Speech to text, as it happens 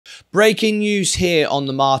Breaking news here on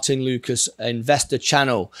the Martyn Lucas Investor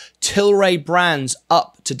Channel. TLRY brands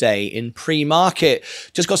up today in pre-market.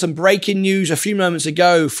 Just got some breaking news a few moments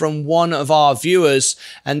ago from one of our viewers,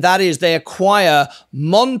 and that is they acquire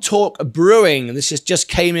Montauk Brewing. This just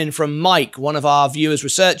came in from Mike, one of our viewers,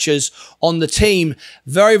 researchers on the team.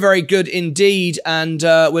 Very, very good indeed, and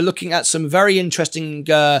we're looking at some very interesting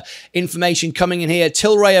information coming in here.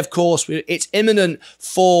 TLRY, of course, it's imminent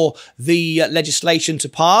for the legislation to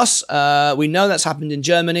pass. We know that's happened in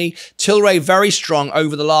Germany. TLRY very strong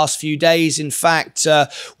over the last few days. In fact,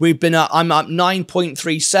 I'm up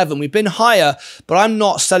 9.37. We've been higher, but I'm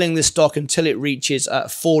not selling this stock until it reaches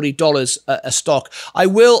 $40 a stock. I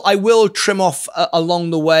will trim off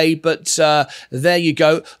along the way, but there you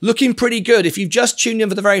go. Looking pretty good. If you've just tuned in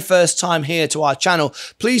for the very first time here to our channel,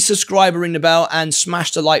 please subscribe, ring the bell, and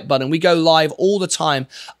smash the like button. We go live all the time,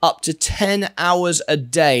 up to 10 hours a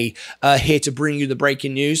day here to bring you the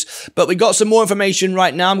breaking news. But we got some more information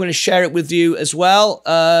right now. I'm going to share it with you as well,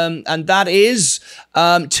 and that is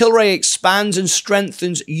TLRY expands and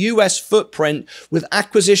strengthens US footprint with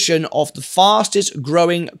acquisition of the fastest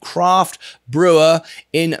growing craft brewer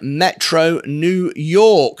in Metro New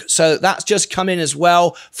York. So that's just come in as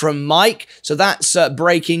well from Mike. So that's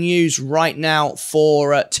breaking news right now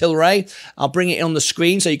for TLRY. I'll bring it on the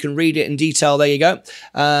screen so you can read it in detail. There you go.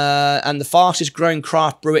 And the fastest growing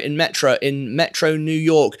craft brewer in Metro New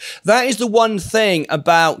York. That is the one thing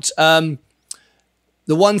about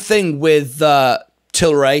with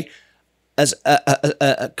TLRY as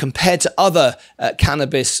compared to other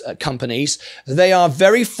cannabis companies. They are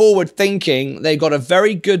very forward thinking. They've got a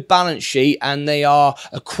very good balance sheet, and they are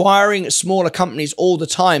acquiring smaller companies all the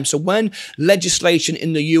time. So when legislation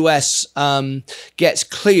in the US gets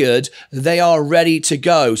cleared, they are ready to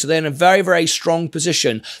go. So they're in a very, very strong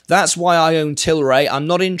position. That's why I own TLRY. I'm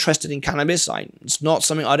not interested in cannabis. It's not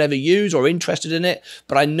something I'd ever use or interested in it,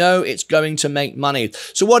 but I know it's going to make money.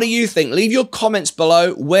 So what do you think? Leave your comments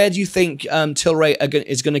below. Where do you think TLRY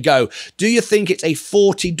is going to go? Do you think it's a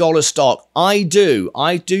 $40 stock? I do.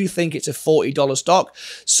 I do think it's a $40 stock.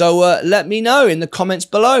 So let me know in the comments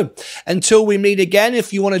below. Until we meet again,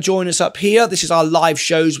 if you want to join us up here, this is our live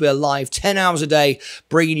shows. We're live 10 hours a day,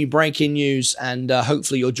 bringing you breaking news, and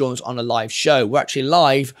hopefully you'll join us on a live show. We're actually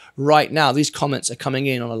live right now. These comments are coming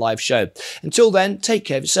in on a live show. Until then, take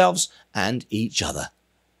care of yourselves and each other.